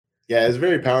Yeah, it's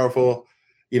very powerful.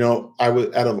 I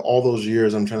was out of all those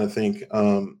years, I'm trying to think.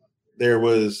 There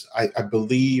was, I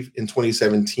believe in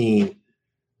 2017,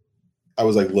 I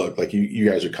was like, look, like you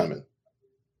guys are coming.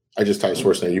 I just typed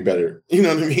Schwarzenegger, you better, you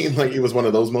know what I mean? Like it was one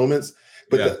of those moments.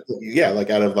 But like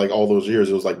out of like all those years,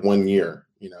 it was like 1 year,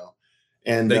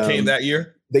 And they came that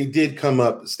year? They did come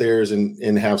upstairs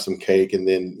and have some cake and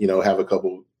then, have a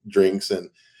couple drinks and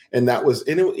that was,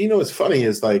 and it, it's funny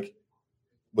is like,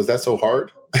 was that so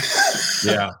hard?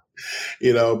 Yeah.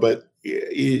 But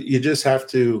you just have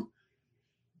to,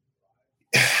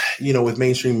 with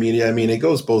mainstream media, I mean, it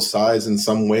goes both sides in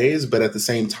some ways, but at the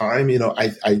same time,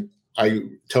 I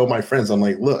tell my friends, I'm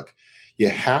like, look, you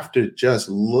have to just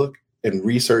look and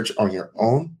research on your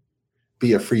own,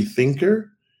 be a free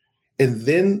thinker. And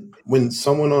then when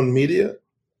someone on media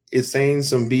is saying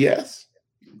some BS,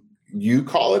 you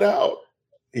call it out,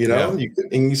 and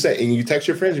you text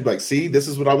your friends, you're like, see, this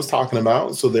is what I was talking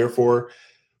about. So therefore,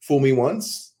 fool me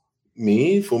once,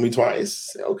 fool me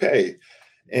twice. Okay.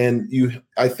 And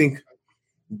I think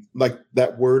like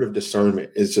that word of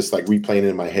discernment is just like replaying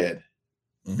in my head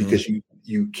because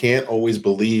you can't always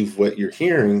believe what you're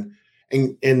hearing.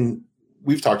 And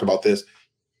we've talked about this.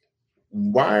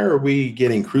 Why are we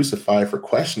getting crucified for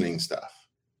questioning stuff?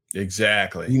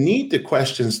 Exactly. You need to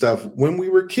question stuff. When we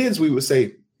were kids, we would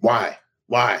say, why,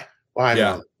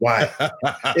 yeah. Mom? Why?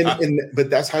 But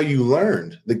that's how you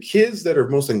learned. The kids that are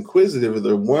most inquisitive are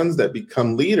the ones that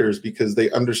become leaders because they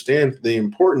understand the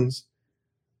importance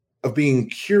of being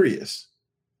curious.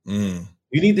 You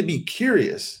need to be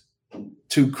curious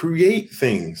to create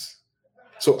things.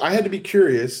 So I had to be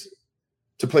curious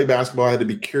to play basketball. I had to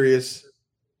be curious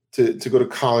to go to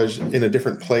college in a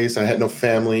different place. I had no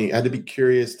family. I had to be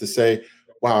curious to say,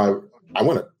 wow, I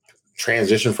want to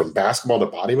transition from basketball to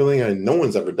bodybuilding. And no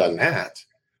one's ever done that.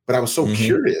 But I was so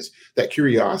curious. That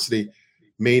curiosity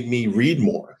made me read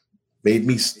more, made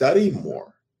me study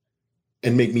more,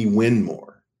 and make me win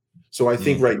more. So I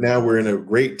think right now we're in a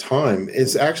great time.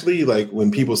 It's actually like when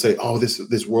people say, oh,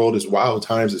 this world is wild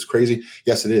times, it's crazy.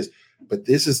 Yes, it is. But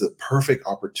this is the perfect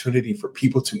opportunity for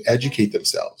people to educate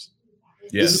themselves.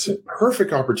 Yes. This is a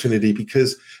perfect opportunity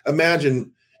because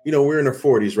imagine, we're in our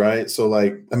 40s, right? So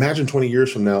like, imagine 20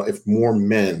 years from now, if more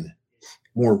men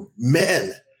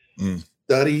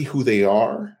study who they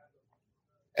are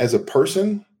as a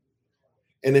person.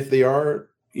 And if they are,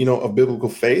 of biblical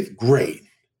faith, great.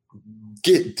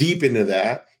 Get deep into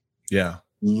that. Yeah.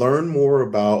 Learn more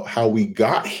about how we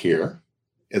got here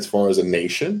as far as a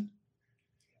nation.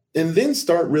 And then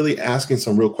start really asking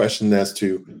some real questions as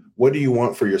to what do you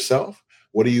want for yourself?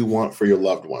 What do you want for your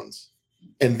loved ones?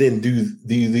 And then do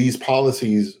these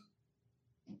policies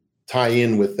tie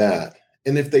in with that?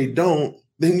 And if they don't,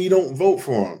 then you don't vote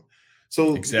for them.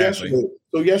 So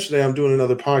yesterday I'm doing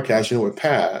another podcast, with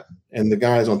Pat and the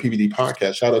guys on PBD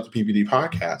Podcast. Shout out to PBD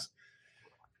Podcast.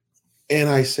 And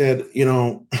I said,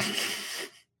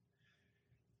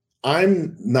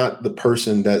 I'm not the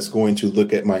person that's going to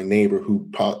look at my neighbor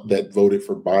that voted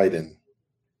for Biden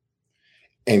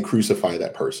and crucify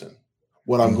that person.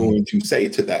 What I'm going to say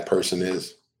to that person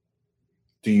is,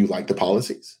 do you like the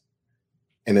policies?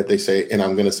 And if they say, and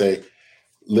I'm going to say,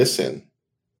 listen,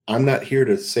 I'm not here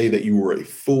to say that you were a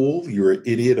fool, you're an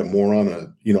idiot, a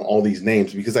moron, all these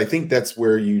names, because I think that's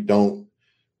where you don't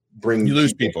bring you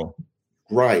lose people.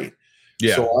 Right.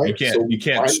 Yeah. So you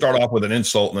can't start off with an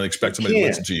insult and then expect somebody to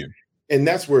listen to you. And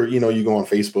that's where, you go on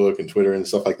Facebook and Twitter and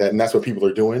stuff like that. And that's what people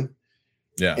are doing.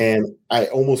 Yeah. And I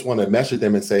almost want to message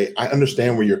them and say, I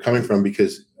understand where you're coming from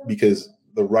because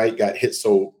the right got hit.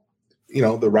 So,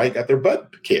 the right got their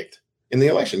butt kicked in the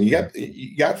election.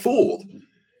 You got fooled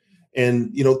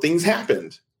and, things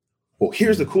happened. Well,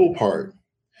 here's the cool part.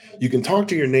 You can talk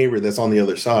to your neighbor that's on the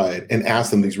other side and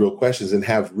ask them these real questions and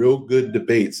have real good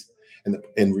debates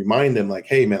and remind them like,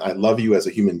 hey, man, I love you as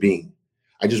a human being.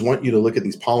 I just want you to look at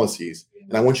these policies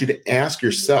and I want you to ask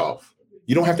yourself.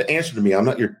 You don't have to answer to me. I'm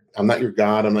not your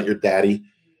God. I'm not your daddy.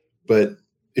 But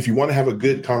if you want to have a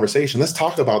good conversation, let's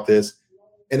talk about this.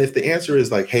 And if the answer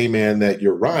is like, hey, man, that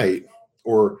you're right,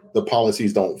 or the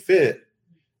policies don't fit,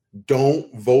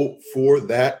 don't vote for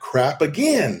that crap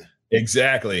again.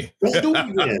 Exactly. Don't do it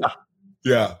again.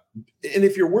 Yeah. And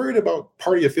if you're worried about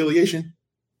party affiliation,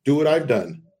 do what I've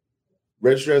done.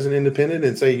 Register as an independent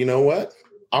and say, you know what?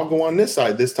 I'll go on this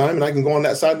side this time and I can go on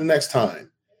that side the next time.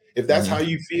 If that's how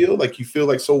you feel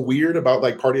like so weird about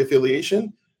like party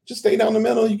affiliation, just stay down the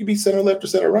middle. You can be center left or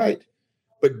center right.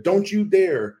 But don't you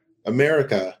dare,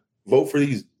 America, vote for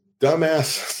these dumbass,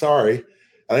 sorry,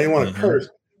 I didn't want to curse,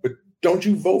 but don't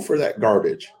you vote for that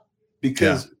garbage.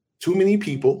 Because too many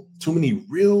people, too many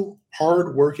real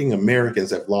hardworking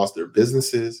Americans have lost their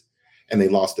businesses, and they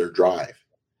lost their drive.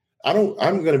 I'm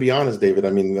going to be honest, David.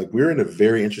 I mean, like, we're in a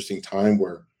very interesting time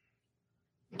where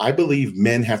I believe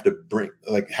men have to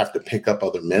pick up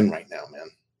other men right now, man.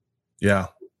 Yeah.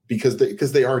 Because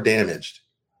they are damaged.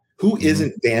 Who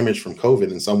isn't damaged from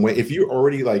COVID in some way? If you were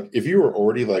already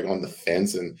like on the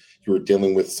fence and you were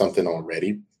dealing with something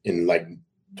already in like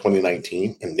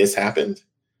 2019 and this happened.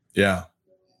 Yeah.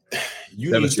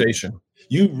 Devastation.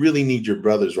 You really need your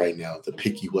brothers right now to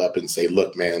pick you up and say,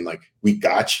 look, man, like, we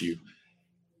got you.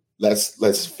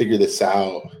 Let's figure this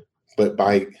out. But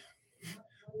by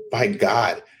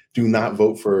God, do not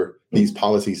vote for these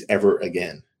policies ever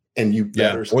again. And you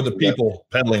better, or the people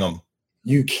peddling them.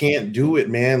 You can't do it,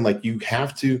 man. Like, you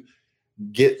have to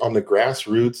get on the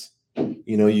grassroots.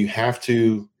 You know, you have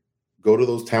to go to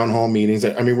those town hall meetings.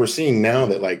 I mean, we're seeing now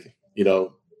that, like, you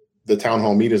know, the town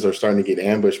hall meetings are starting to get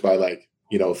ambushed by, like,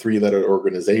 you know, 3-letter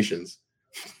organizations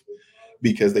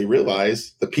because they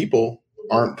realize the people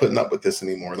aren't putting up with this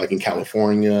anymore. Like in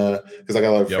California, because I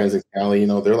got a lot of friends in Cali, you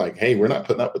know, they're like, hey, we're not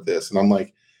putting up with this. And I'm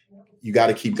like, you got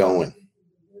to keep going.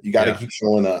 You got to keep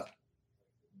showing up.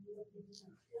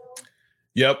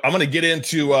 Yep. I'm going to get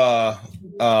into, I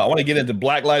want to get into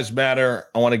Black Lives Matter.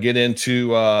 I want to get into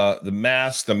the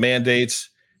masks, the mandates,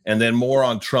 and then more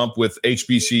on Trump with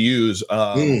HBCUs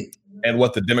and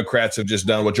what the Democrats have just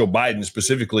done, what Joe Biden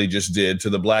specifically just did to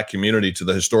the Black community, to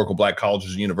the historical Black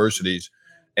colleges and universities,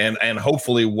 and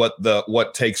hopefully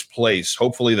what takes place.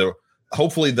 Hopefully the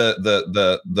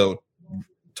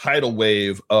tidal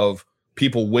wave of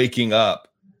people waking up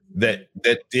that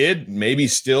did maybe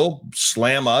still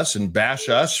slam us and bash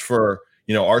us for,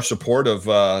 you know, our support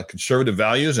of conservative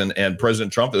values and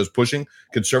President Trump that was pushing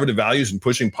conservative values and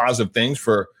pushing positive things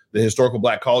for the historical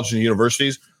Black colleges and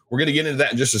universities. We're going to get into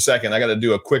that in just a second. I got to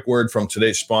do a quick word from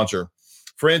today's sponsor.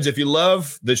 Friends, if you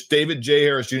love this David J.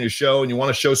 Harris Jr. show and you want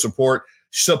to show support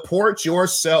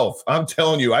yourself. I'm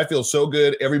telling you, I feel so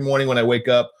good every morning when I wake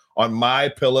up on My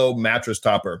Pillow mattress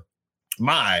topper.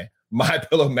 My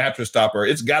Pillow mattress topper.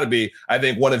 It's got to be, I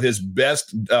think, one of his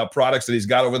best products that he's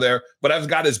got over there. But I've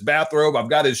got his bathrobe. I've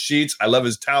got his sheets. I love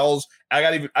his towels.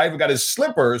 I even got his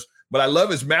slippers, but I love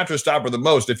his mattress topper the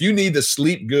most. If you need to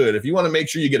sleep good, if you want to make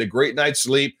sure you get a great night's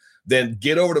sleep, then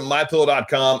get over to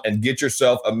mypillow.com and get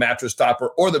yourself a mattress topper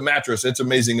or the mattress. It's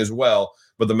amazing as well.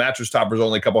 But the mattress topper is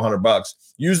only a couple $100.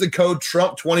 Use the code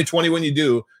Trump2020 when you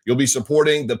do. You'll be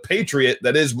supporting the patriot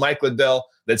that is Mike Liddell,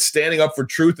 that's standing up for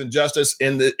truth and justice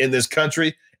in this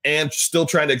country and still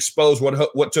trying to expose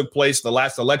what took place in the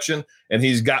last election. And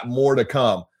he's got more to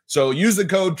come. So use the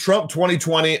code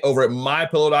Trump2020 over at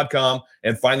mypillow.com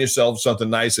and find yourself something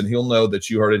nice, and he'll know that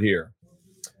you heard it here.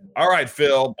 All right,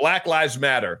 Phil, Black Lives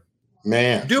Matter.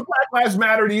 Man. Do Black Lives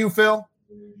matter to you, Phil?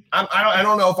 I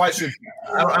don't know if I should.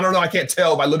 I don't know. I can't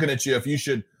tell by looking at you if you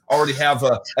should already have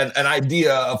an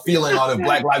idea, a feeling on if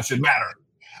Black lives should matter.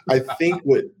 I think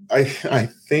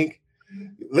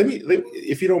let me,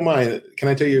 if you don't mind, can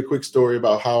I tell you a quick story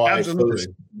about how Absolutely. I first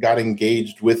got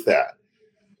engaged with that?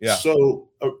 Yeah. So,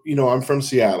 you know, I'm from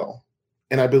Seattle,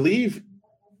 and I believe,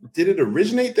 did it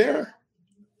originate there?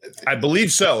 I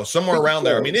believe so, somewhere around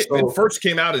there. I mean, it first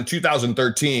came out in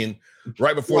 2013,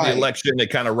 right before the election. It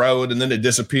kind of rode, and then it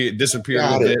disappeared a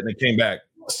little bit, and it came back.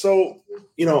 So,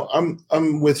 you know,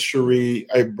 I'm with Cherie.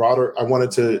 I brought her. I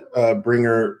wanted to bring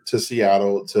her to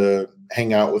Seattle to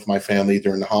hang out with my family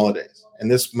during the holidays, and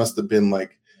this must have been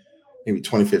like maybe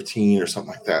 2015 or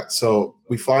something like that. So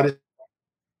we fly to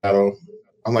Seattle.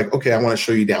 I'm like, okay, I want to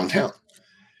show you downtown.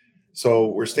 So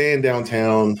we're staying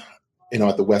downtown, you know,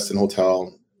 at the Westin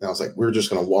Hotel. And I was like, we're just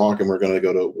going to walk and we're going to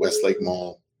go to Westlake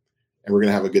Mall and we're going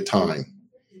to have a good time.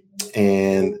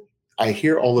 And I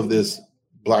hear all of this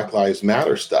Black Lives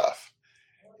Matter stuff.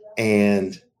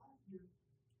 And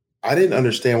I didn't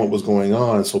understand what was going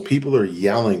on. So people are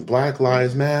yelling, Black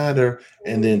Lives Matter.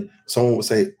 And then someone would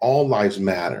say, all lives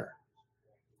matter.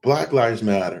 Black Lives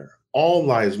Matter. All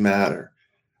lives matter.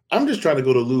 I'm just trying to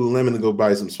go to Lululemon to go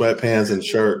buy some sweatpants and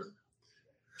shirt.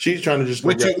 She's trying to just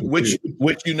go which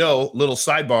you know, little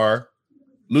sidebar,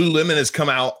 Lululemon has come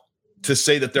out to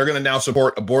say that they're going to now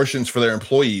support abortions for their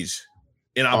employees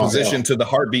in opposition to the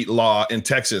heartbeat law in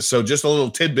Texas. So just a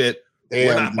little tidbit.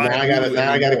 Damn, now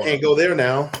I can't go there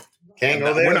now. Can't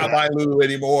go there. We're not buying Lulu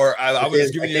anymore. I was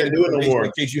just giving you information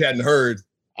in case you hadn't heard.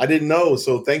 I didn't know.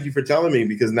 So thank you for telling me,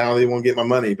 because now they won't get my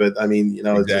money. But I mean, you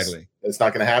know, exactly. It's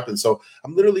not going to happen. So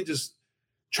I'm literally just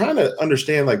trying to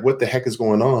understand like what the heck is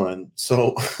going on.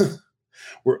 So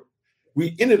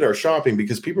we ended our shopping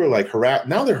because people are like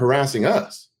now they're harassing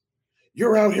us.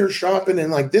 You're out here shopping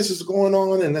and like this is going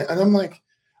on. And I'm like,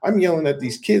 I'm yelling at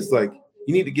these kids like,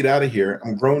 you need to get out of here.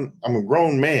 I'm a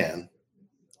grown man.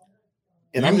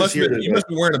 And I'm just here to, you must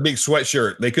be wearing a big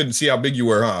sweatshirt. They couldn't see how big you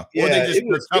were, huh? Yeah, or they just it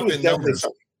was in numbers.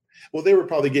 Well, they were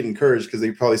probably getting encouraged because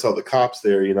they probably saw the cops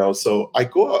there, you know. So I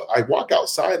walk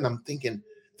outside and I'm thinking,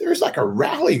 there's like a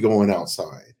rally going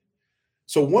outside.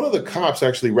 So one of the cops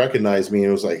actually recognized me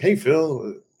and was like, "Hey,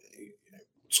 Phil,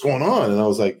 what's going on?" And I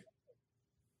was like,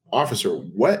 "Officer,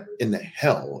 what in the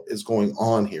hell is going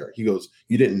on here?" He goes,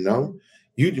 "You didn't know?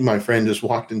 You, my friend, just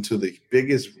walked into the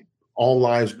biggest all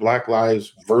lives, Black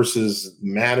lives versus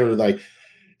matter."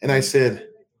 And I said,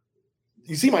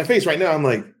 "You see my face right now?"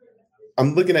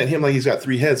 I'm looking at him like he's got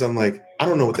three heads. I'm like, I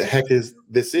don't know what the heck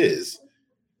this is,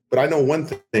 but I know one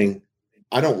thing.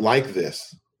 I don't like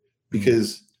this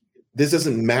because this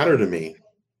doesn't matter to me.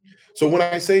 So when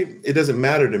I say it doesn't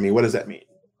matter to me, what does that mean?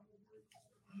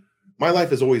 My life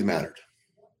has always mattered.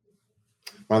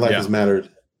 My life has mattered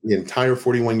the entire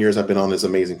 41 years I've been on this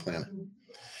amazing planet.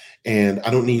 And I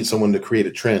don't need someone to create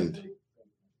a trend.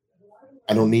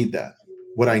 I don't need that.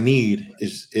 What I need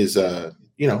is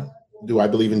do I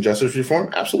believe in justice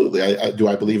reform? Absolutely. Do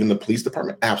I believe in the police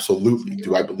department? Absolutely.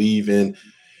 Do I believe in,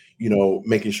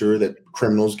 making sure that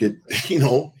criminals get,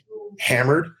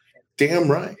 hammered?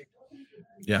 Damn right.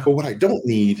 Yeah. But what I don't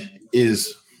need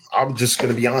is, I'm just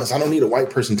going to be honest, I don't need a white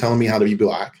person telling me how to be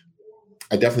Black.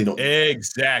 I definitely don't.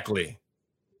 Exactly.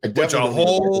 Which a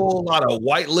whole lot of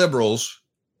white liberals,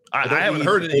 I haven't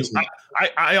heard any.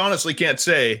 I honestly can't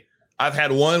say I've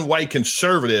had one white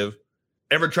conservative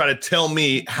ever try to tell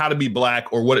me how to be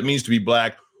Black or what it means to be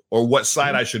Black or what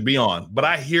side I should be on. But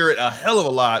I hear it a hell of a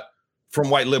lot from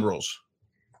white liberals.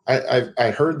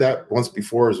 I heard that once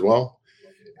before as well.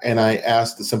 And I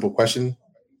asked the simple question,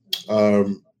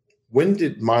 when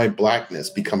did my Blackness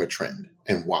become a trend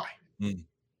and why?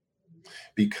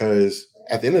 Because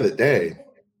at the end of the day,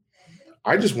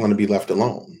 I just want to be left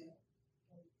alone.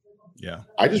 Yeah.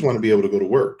 I just want to be able to go to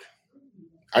work.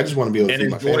 I just want to be able to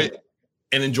feed my family.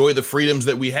 And enjoy the freedoms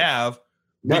that we have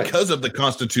because of the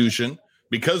Constitution,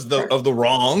 because of the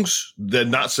wrongs. They're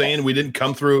not saying we didn't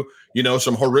come through,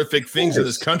 some horrific things in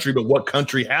this country, but what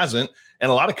country hasn't? And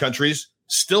a lot of countries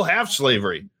still have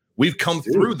slavery. We've come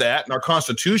through that, and our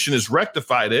Constitution has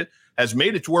rectified it, has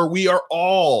made it to where we are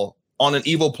all on an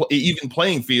even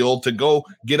playing field to go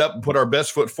get up and put our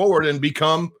best foot forward and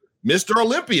become Mr.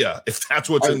 Olympia, if that's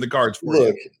what's in the cards for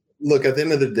you. Look, at the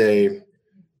end of the day,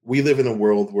 we live in a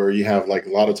world where you have like a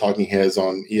lot of talking heads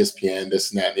on ESPN,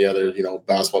 this and that and the other,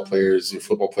 basketball players,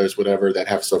 football players, whatever, that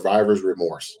have survivor's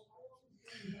remorse.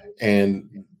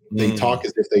 And they talk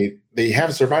as if they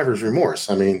have survivor's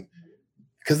remorse. I mean,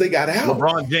 because they got out.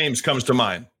 LeBron James comes to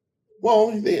mind.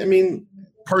 Well,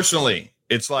 personally,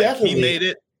 it's like definitely.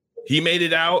 He made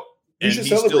it out. And he's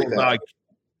still that.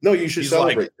 No, you should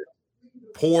celebrate it.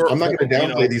 Poor. I'm not going to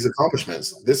downplay these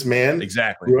accomplishments. This man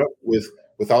grew up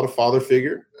without a father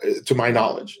figure, to my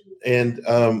knowledge, and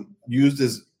used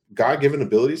his God-given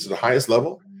abilities to the highest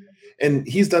level. And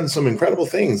he's done some incredible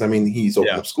things. I mean, he's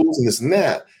opened up schools and this and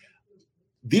that.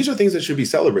 These are things that should be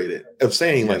celebrated, of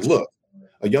saying like, look,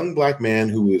 a young Black man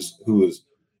who was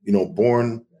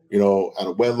born, out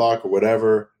of wedlock or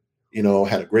whatever,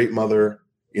 had a great mother,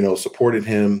 supported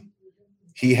him.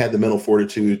 He had the mental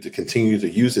fortitude to continue to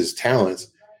use his talents.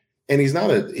 And he's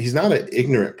not an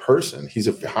ignorant person. He's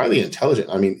a highly intelligent.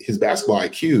 I mean, his basketball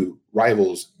IQ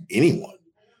rivals anyone.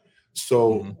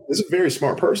 So this is a very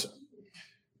smart person.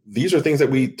 These are things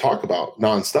that we talk about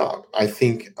nonstop. I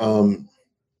think,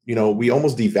 we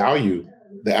almost devalue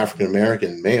the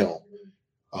African-American male,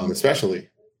 especially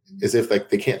as if like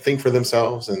they can't think for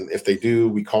themselves. And if they do,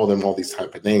 we call them all these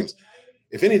type of names.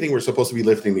 If anything, we're supposed to be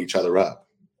lifting each other up.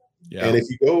 Yeah. And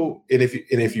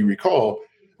if you recall,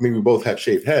 I mean, we both have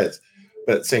shaved heads,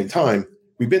 but at the same time,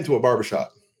 we've been to a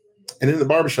barbershop, and in the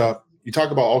barbershop, you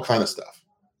talk about all kind of stuff,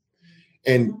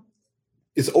 and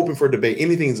it's open for debate.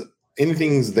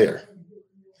 Anything's there.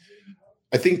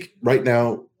 I think right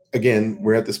now, again,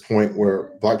 we're at this point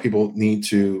where Black people need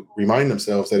to remind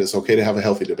themselves that it's okay to have a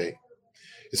healthy debate.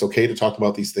 It's okay to talk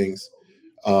about these things.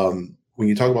 When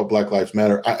you talk about Black Lives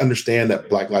Matter, I understand that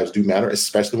Black lives do matter,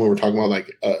 especially when we're talking about like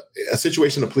a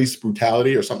situation of police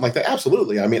brutality or something like that.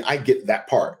 Absolutely. I mean, I get that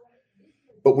part.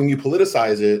 But when you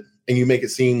politicize it and you make it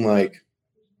seem like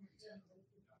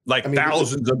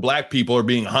thousands of Black people are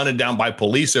being hunted down by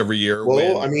police every year.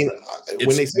 Well, I mean,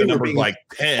 when they say we're being like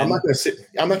 10, I'm not going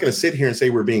to sit here and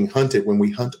say we're being hunted when we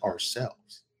hunt ourselves.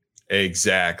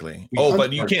 Exactly.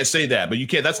 But you can't say that. But you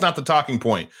can't. That's not the talking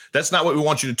point. That's not what we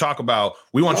want you to talk about.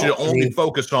 We want you to only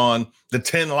focus on the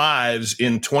 10 lives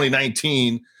in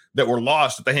 2019 that were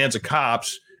lost at the hands of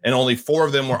cops, and only 4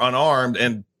 of them were unarmed,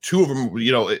 and 2 of them,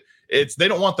 they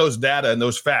don't want those data and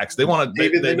those facts. They want to.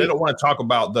 They don't want to talk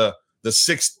about the the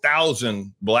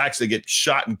 6,000 blacks that get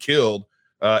shot and killed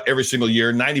every single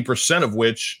year, 90% of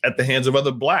which at the hands of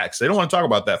other blacks. They don't want to talk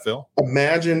about that, Phil.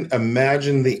 Imagine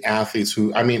the athletes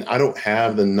who, I mean, I don't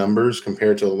have the numbers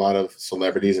compared to a lot of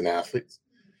celebrities and athletes,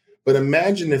 but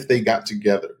imagine if they got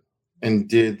together and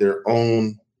did their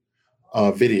own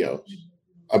videos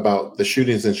about the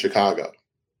shootings in Chicago.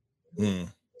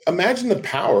 Imagine the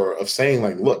power of saying,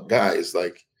 like, look, guys,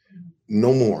 like,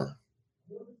 no more.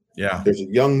 Yeah. There's a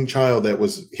young child that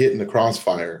was hit in the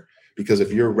crossfire because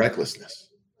of your recklessness,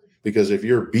 because of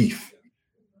your beef,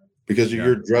 because of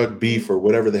your drug beef or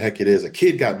whatever the heck it is. A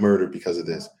kid got murdered because of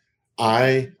this.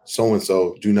 I,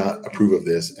 so-and-so, do not approve of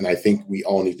this, and I think we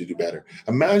all need to do better.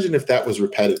 Imagine if that was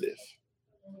repetitive.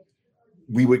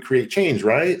 We would create change,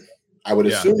 right? I would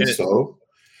assume so.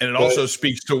 And it also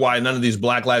speaks to why none of these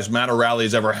Black Lives Matter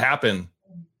rallies ever happen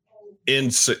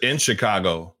in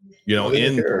Chicago, you know,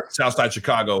 in Southside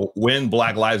Chicago, when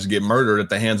Black lives get murdered at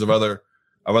the hands of other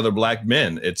Black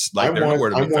men. It's like they're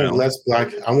nowhere to be found.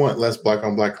 I want less black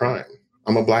on black crime.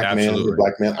 I'm a black man, I'm a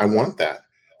black man. I want that.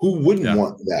 Who wouldn't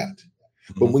want that?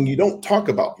 But when you don't talk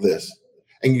about this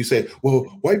and you say, well,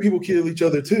 white people kill each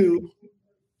other too.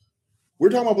 We're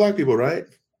talking about black people, right?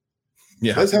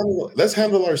 Yeah. Let's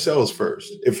handle ourselves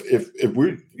first. If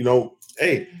we're, you know,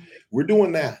 hey, we're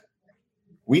doing that.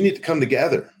 We need to come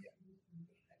together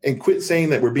and quit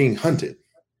saying that we're being hunted.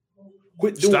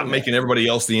 Stop making everybody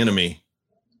else the enemy.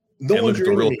 And look at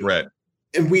the real threat.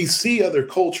 And we see other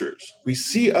cultures, we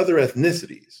see other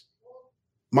ethnicities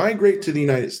migrate to the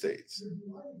United States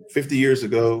 50 years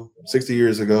ago, 60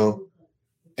 years ago,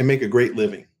 and make a great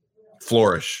living.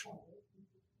 Flourish.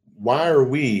 Why are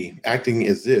we acting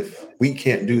as if we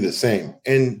can't do the same?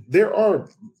 And there are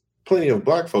plenty of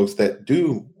black folks that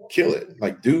do kill it,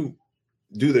 like do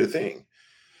their thing.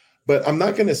 But I'm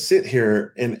not going to sit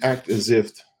here and act as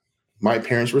if my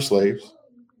parents were slaves.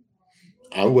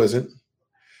 I wasn't.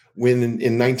 When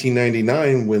in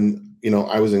 1999, when, you know,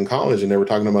 I was in college and they were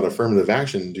talking about affirmative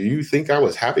action, do you think I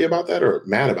was happy about that or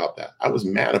mad about that? I was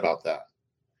mad about that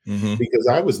because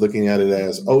I was looking at it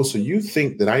as, oh, so you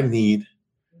think that I need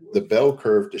the bell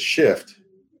curve to shift,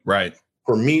 right,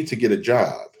 for me to get a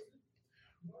job?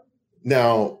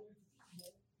 Now,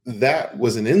 that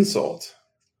was an insult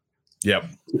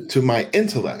to my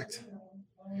intellect,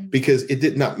 because it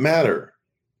did not matter.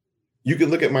 You can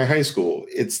look at my high school.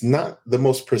 It's not the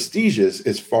most prestigious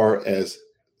as far as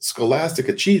scholastic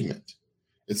achievement.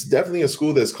 It's definitely a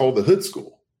school that's called the hood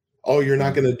school. Oh, you're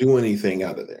not going to do anything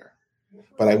out of there.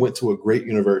 But I went to a great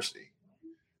university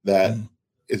that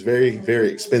is very, very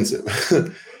expensive.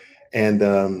 And,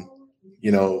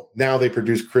 you know, now they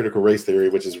produce critical race theory,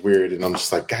 which is weird. And I'm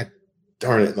just like, God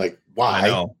darn it. Like,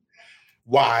 why?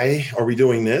 Why are we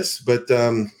doing this? But,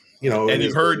 you know. And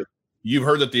you've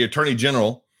heard that the Attorney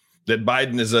General, that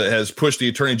Biden has pushed the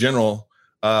Attorney General,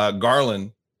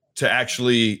 Garland, to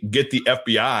actually get the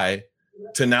FBI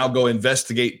to now go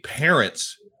investigate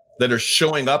parents that are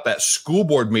showing up at school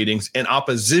board meetings in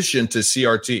opposition to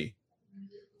CRT.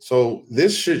 So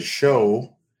this should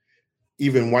show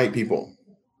even white people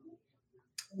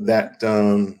that,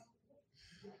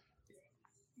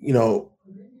 you know,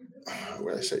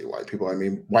 when I say white people, I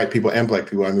mean white people and black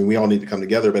people. I mean, we all need to come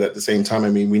together, but at the same time, I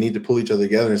mean, we need to pull each other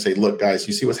together and say, look, guys,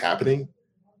 you see what's happening?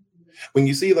 When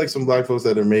you see like some black folks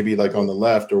that are maybe like on the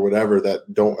left or whatever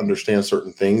that don't understand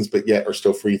certain things, but yet are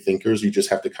still free thinkers, you just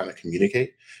have to kind of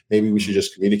communicate. Maybe we should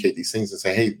just communicate these things and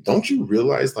say, hey, don't you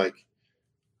realize, like,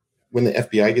 when the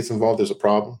FBI gets involved, there's a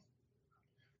problem?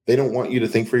 They don't want you to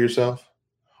think for yourself.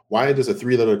 Why does a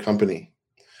 3-letter company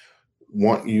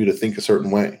want you to think a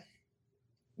certain way?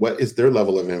 What is their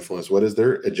level of influence? What is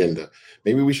their agenda?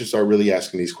 Maybe we should start really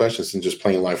asking these questions and just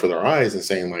playing life with our eyes and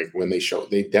saying, like, when they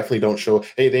definitely don't show,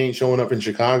 hey, they ain't showing up in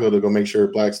Chicago to go make sure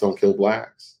blacks don't kill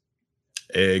blacks.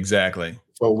 Exactly.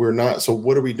 So we're not. So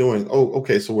what are we doing? Oh,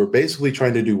 okay. So we're basically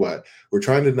trying to do what? We're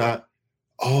trying to not,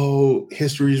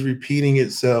 history is repeating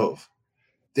itself.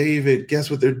 David, guess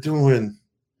what they're doing?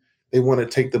 They want to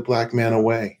take the black man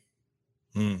away.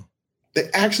 They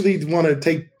actually want to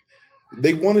take.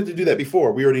 They wanted to do that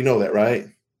before. We already know that, right?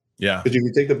 Yeah. Because if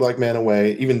you take the black man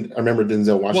away, even I remember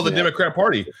Denzel Washington. Well, the Democrat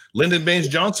Party, Lyndon Baines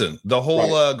Johnson, the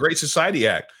whole Great Society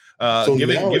Act,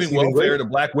 giving welfare to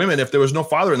black women if there was no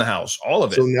father in the house, all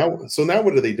of it. So now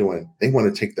what are they doing? They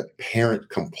want to take the parent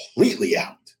completely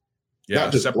out. Yeah,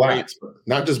 not just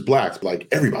blacks, but like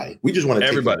everybody. We just want to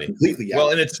take everybody completely out.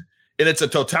 Well, and it's a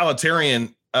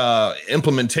totalitarian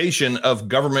implementation of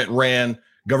government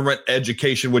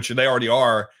education, which they already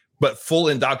are, but full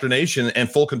indoctrination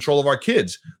and full control of our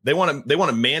kids. They want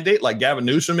to mandate, like Gavin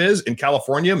Newsom is in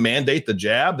California, mandate the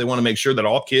jab. They want to make sure that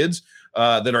all kids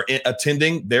that are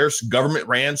attending their government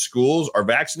ran schools are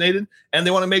vaccinated, and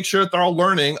they want to make sure that they're all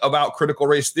learning about critical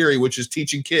race theory, which is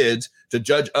teaching kids to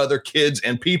judge other kids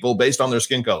and people based on their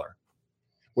skin color.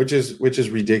 Which is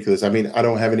ridiculous. I mean, I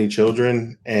don't have any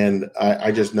children, and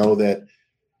I just know that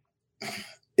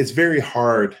it's very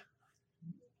hard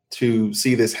to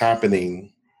see this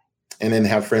happening and then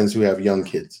have friends who have young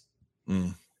kids.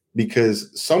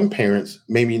 Because some parents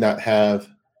maybe not have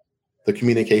the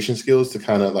communication skills to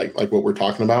kind of like what we're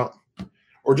talking about,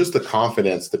 or just the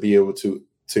confidence to be able to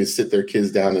sit their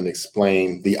kids down and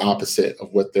explain the opposite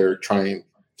of what they're trying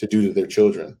to do to their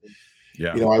children.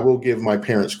 Yeah. I will give my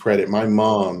parents credit. My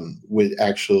mom would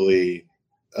actually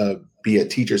be a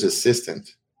teacher's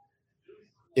assistant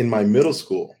in my middle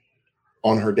school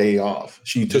on her day off.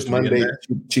 She took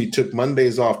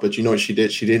Mondays off, but you know what she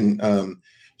did? She didn't,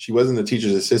 she wasn't the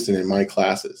teacher's assistant in my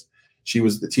classes. She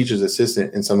was the teacher's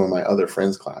assistant in some of my other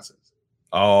friends' classes.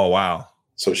 Oh, wow.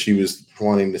 So she was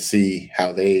wanting to see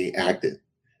how they acted.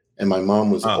 And my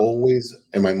mom was always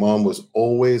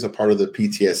a part of the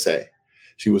PTSA.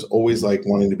 She was always like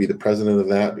wanting to be the president of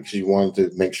that because she wanted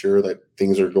to make sure that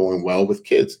things are going well with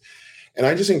kids. And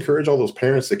I just encourage all those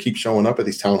parents to keep showing up at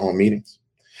these town hall meetings.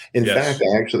 In fact,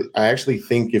 I actually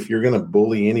think if you're going to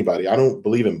bully anybody, I don't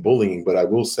believe in bullying, but I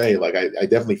will say, like, I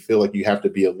definitely feel like you have to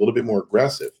be a little bit more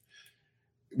aggressive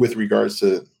with regards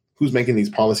to who's making these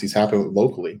policies happen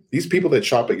locally. These people that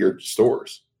shop at your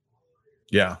stores.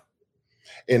 Yeah.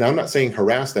 And I'm not saying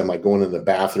harass them, like going in the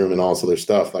bathroom and all this other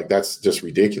stuff. Like, that's just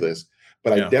ridiculous.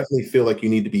 But I definitely feel like you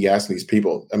need to be asking these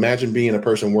people. Imagine being a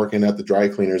person working at the dry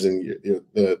cleaners and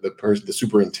the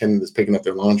superintendent is picking up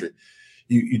their laundry.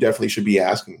 You definitely should be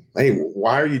asking, hey,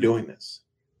 why are you doing this?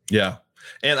 Yeah.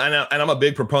 And I'm a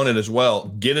big proponent as well.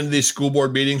 Get into these school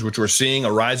board meetings, which we're seeing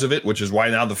a rise of it, which is why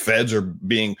now the feds are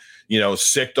being,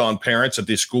 sicked on parents at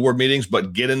these school board meetings,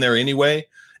 but get in there anyway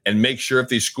and make sure if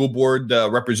these school board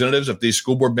representatives, if these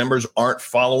school board members aren't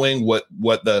following what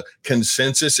the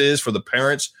consensus is for the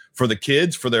parents, for the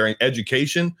kids, for their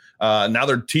education. Now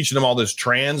they're teaching them all this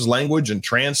trans language and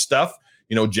trans stuff,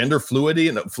 gender fluidity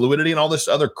and all this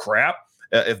other crap.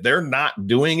 If they're not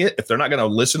doing it, if they're not going to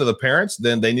listen to the parents,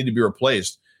 then they need to be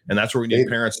replaced. And that's where we need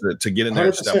parents to get in there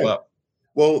and step up.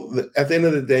 Well, at the end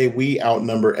of the day, we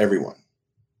outnumber everyone.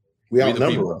 We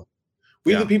outnumber them.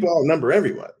 The people outnumber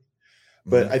everyone.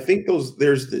 But I think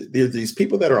there's these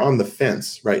people that are on the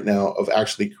fence right now of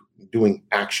actually doing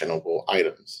actionable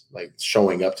items, like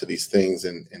showing up to these things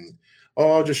and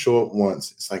I'll just show up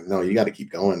once. It's like, no, you got to keep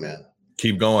going, man.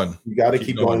 Keep going. You got to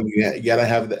keep going. You got to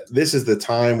have that. This is the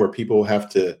time where people have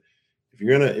to, if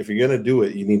you're gonna do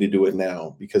it, you need to do it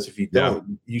now, because if you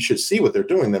don't, you should see what they're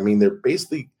doing. I mean, they're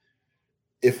basically,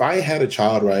 if I had a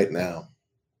child right now,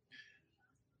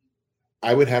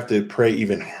 I would have to pray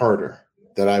even harder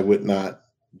that I would not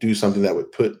do something that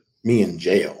would put me in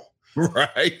jail.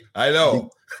 Right. I know.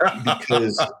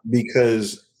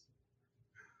 because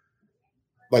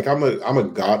like I'm a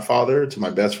godfather to my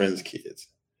best friend's kids.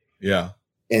 Yeah.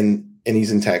 And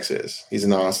he's in Texas. He's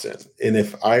in Austin. And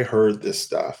if I heard this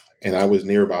stuff and I was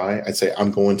nearby, I'd say, I'm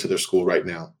going to their school right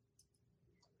now.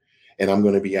 And I'm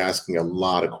going to be asking a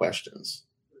lot of questions.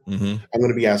 I'm going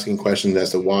to be asking questions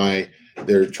as to why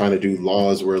they're trying to do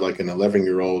laws where like an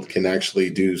 11-year-old can actually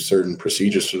do certain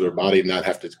procedures to their body and not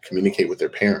have to communicate with their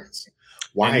parents.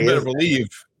 Why? And you better believe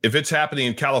if it's happening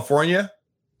in California,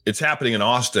 it's happening in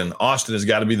Austin. Austin has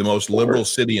got to be the most liberal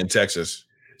city in Texas.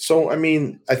 So, I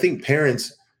mean, I think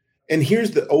parents, and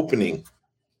here's the opening.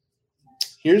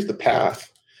 Here's the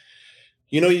path.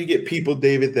 You get people,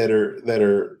 David, that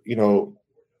are,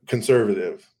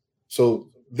 conservative. So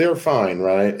they're fine,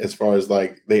 right? As far as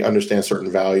like they understand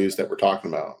certain values that we're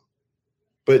talking about.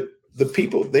 But the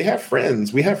people, they have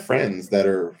friends. We have friends that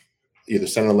are either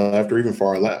center left or even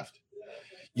far left.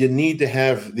 You need to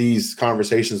have these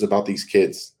conversations about these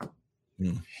kids.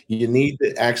 You need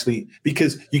to actually,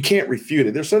 because you can't refute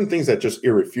it. There's certain things that are just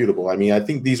irrefutable. I mean, I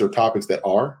think these are topics that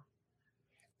are.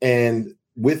 And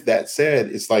with that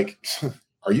said, it's like,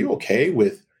 are you okay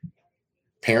with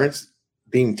parents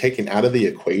being taken out of the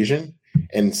equation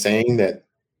and saying that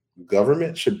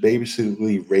government should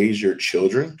basically raise your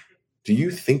children? Do you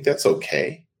think that's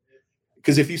okay?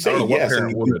 Because if you say yes,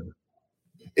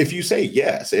 if you say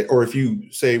yes, or if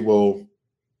you say, well,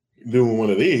 doing one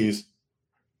of these,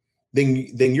 then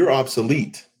you're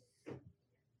obsolete.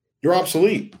 You're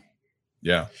obsolete.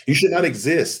 Yeah. You should not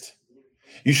exist.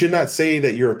 You should not say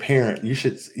that you're a parent. You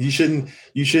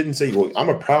shouldn't say, well, I'm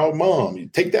a proud mom. You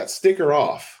take that sticker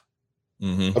off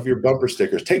of your bumper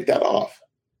stickers. Take that off.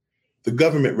 The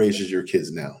government raises your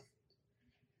kids now.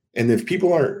 And if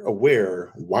people aren't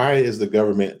aware, why is the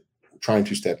government trying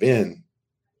to step in.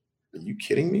 Are you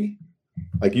kidding me?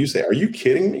 Like you say, are you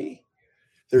kidding me?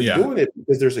 They're doing it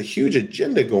because there's a huge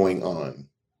agenda going on.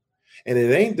 And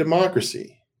it ain't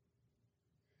democracy.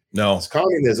 No. It's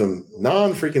communism,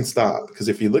 non-freaking stop. Because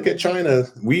if you look at China,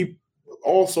 we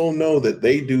also know that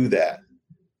they do that.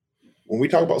 When we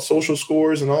talk about social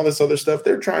scores and all this other stuff,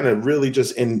 they're trying to really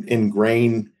just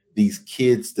ingrain these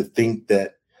kids to think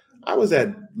that. I was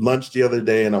at lunch the other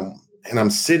day, and I'm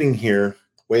sitting here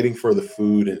waiting for the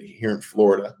food here in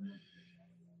Florida.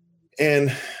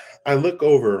 And I look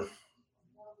over, and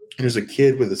there's a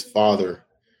kid with his father,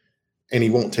 and he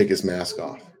won't take his mask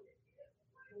off.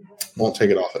 Won't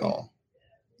take it off at all.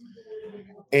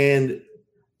 And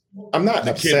I'm not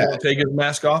upset. The kid won't take his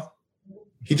mask off?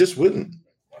 He just wouldn't.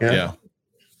 Yeah.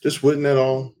 Just wouldn't at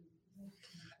all.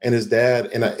 And his dad,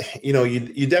 and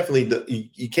you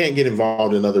definitely, you can't get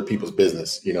involved in other people's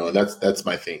business, and that's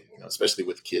my thing, especially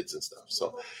with kids and stuff.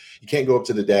 So you can't go up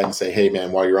to the dad and say, hey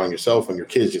man, while you're on your cell phone, your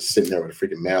kid's just sitting there with a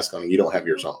freaking mask on and you don't have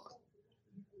yours on,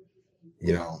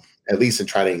 at least and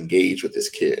try to engage with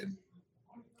this kid,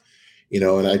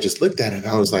 and I just looked at it and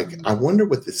I was like, I wonder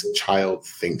what this child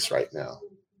thinks right now.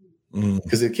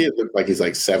 Because the kid looked like he's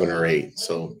like 7 or 8.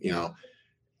 So,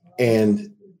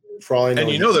 and for all I know, and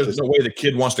there's no way the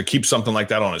kid wants to keep something like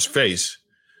that on his face.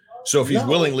 So if he's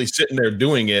willingly sitting there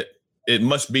doing it, it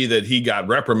must be that he got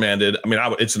reprimanded. I mean,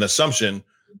 it's an assumption,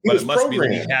 but it must be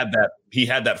that he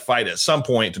had that fight at some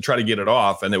point to try to get it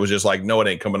off, and it was just like, no, it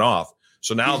ain't coming off.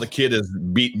 So now the kid has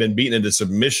been beaten into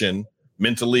submission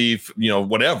mentally,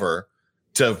 whatever,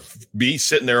 to be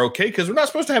sitting there okay, because we're not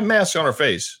supposed to have masks on our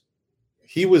face.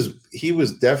 He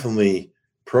was definitely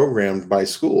programmed by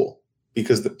school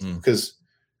because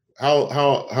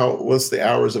How what's the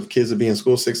hours of kids to be in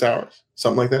school? 6 hours,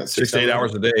 something like that. 6 to 8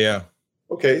 hours a day. Yeah.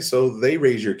 Okay. So they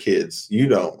raise your kids. You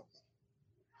don't.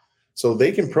 So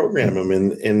they can program them.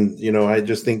 And I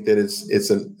just think that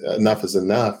enough is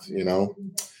enough.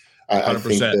 I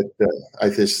think that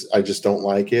I just don't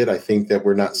like it. I think that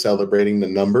we're not celebrating the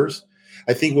numbers.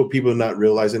 I think what people are not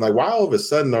realizing, like, why all of a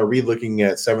sudden are we looking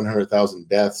at 700,000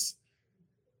 deaths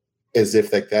as if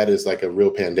that is like a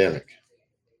real pandemic?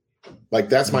 Like,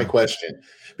 that's my question,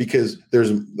 because there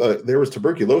was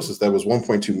tuberculosis that was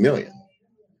 1.2 million,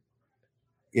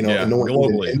 and no one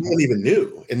even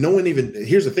knew. And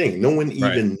here's the thing, no one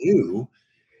even knew,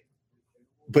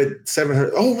 but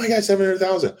 700, oh my God,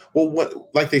 700,000. Well,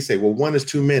 like they say, one is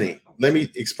too many. Let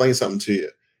me explain something to you.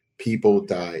 People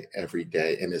die every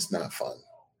day and it's not fun.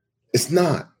 It's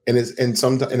not. And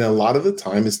a lot of the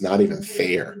time it's not even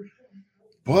fair.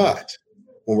 But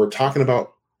when we're talking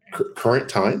about current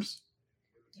times,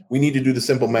 we need to do the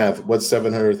simple math. What's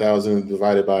 700,000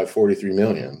 divided by 43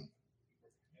 million?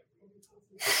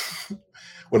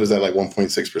 What is that, like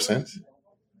 1.6%?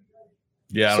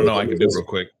 Yeah, I don't know. I can do it real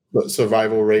quick. The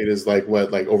survival rate is like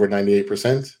what, like over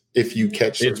 98%? If you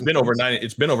catch it's been over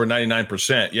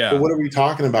 99%. Yeah. But what are we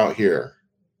talking about here?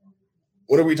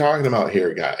 What are we talking about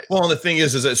here, guys? Well, the thing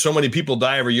is that so many people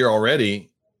die every year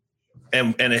already.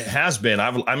 And it has been. I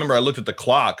remember I looked at the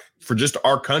clock for just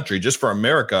our country, just for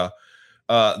America.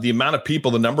 The amount of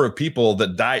people, the number of people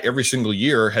that die every single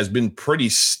year has been pretty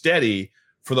steady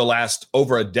for the last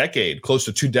over a decade, close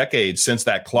to 2 decades, since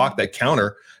that clock, that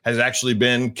counter has actually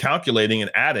been calculating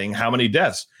and adding how many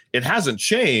deaths. It hasn't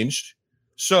changed.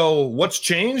 So what's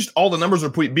changed? All the numbers are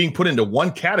being put into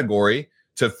one category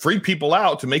to freak people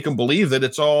out, to make them believe that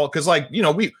it's all, because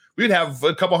we'd have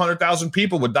a couple 100,000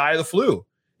 people would die of the flu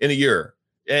in a year.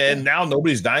 And now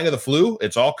nobody's dying of the flu.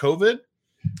 It's all COVID.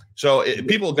 So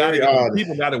people got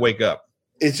to wake up.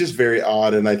 It's just very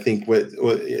odd. And I think what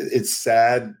it's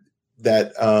sad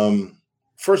that,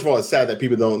 first of all, it's sad that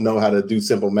people don't know how to do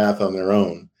simple math on their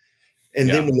own. And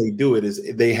then when they do it, is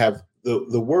they have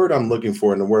the word I'm looking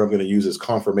for, and the word I'm going to use is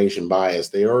confirmation bias.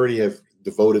 They already have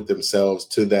devoted themselves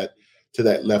to that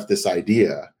leftist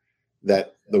idea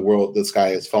that the sky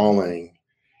is falling,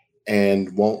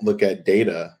 and won't look at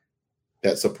data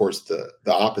that supports the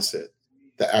opposite,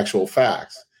 the actual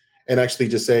facts, and actually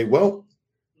just say, well,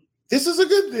 this is a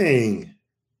good thing.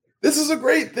 This is a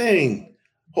great thing.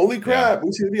 Holy crap.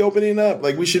 We should be opening up.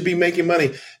 Like, we should be making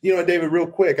money. David, real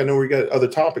quick, I know we got other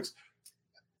topics.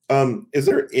 Is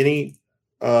there any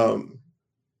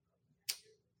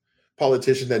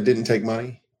politician that didn't take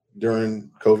money during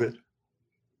COVID?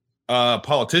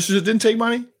 Politicians that didn't take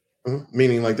money?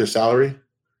 Meaning like their salary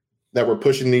that were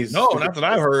pushing these? No, not that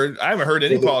I've heard. I haven't heard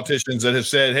any politicians that have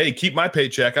said, hey, keep my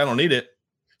paycheck. I don't need it.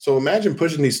 So imagine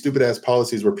pushing these stupid ass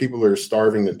policies where people are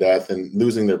starving to death and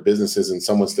losing their businesses, and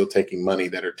someone's still taking money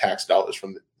that are tax dollars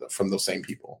from those same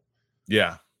people.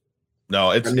 Yeah.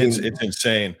 No, it's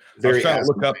insane. I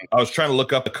was trying to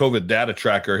look up the COVID data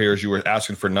tracker here as you were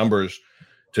asking for numbers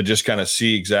to just kind of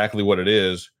see exactly what it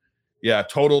is. Yeah,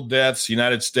 total deaths,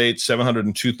 United States,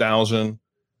 702,000.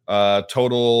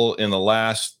 Total in the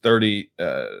last 30,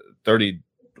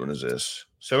 what is this?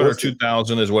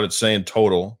 702,000 is what it's saying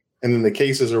total. And then the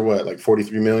cases are what, like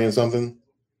 43 million something?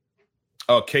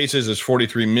 Oh, cases is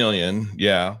 43 million.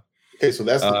 Yeah. Okay, so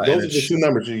those are the two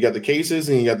numbers. You got the cases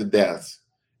and you got the deaths.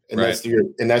 And that's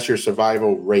your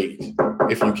survival rate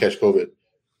if you catch COVID.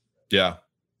 Yeah.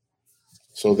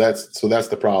 So that's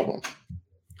the problem.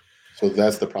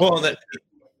 Well, and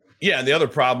the other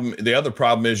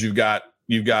problem is you've got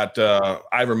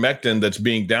ivermectin that's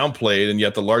being downplayed, and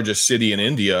yet the largest city in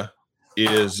India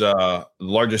is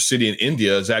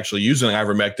actually using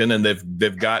ivermectin, and they're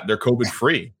COVID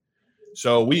free.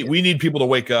 So we need people to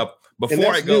wake up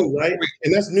before I go. New, right?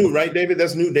 And that's new, right, David?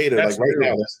 That's new data. That's like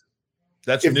right now.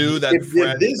 That's new. That's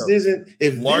fresh.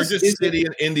 If largest city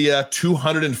in India,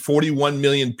 241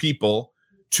 million people,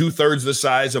 2/3 the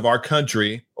size of our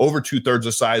country, over 2/3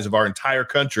 the size of our entire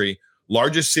country.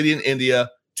 Largest city in India,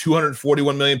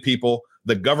 241 million people.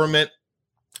 The government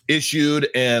issued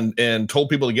and told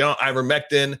people to get on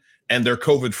ivermectin, and they're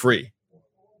COVID free.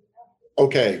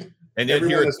 Okay. And yet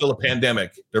here it's still a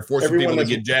pandemic. They're forcing people to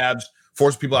get jabs,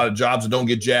 force people out of jobs that don't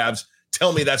get jabs.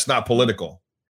 Tell me that's not political.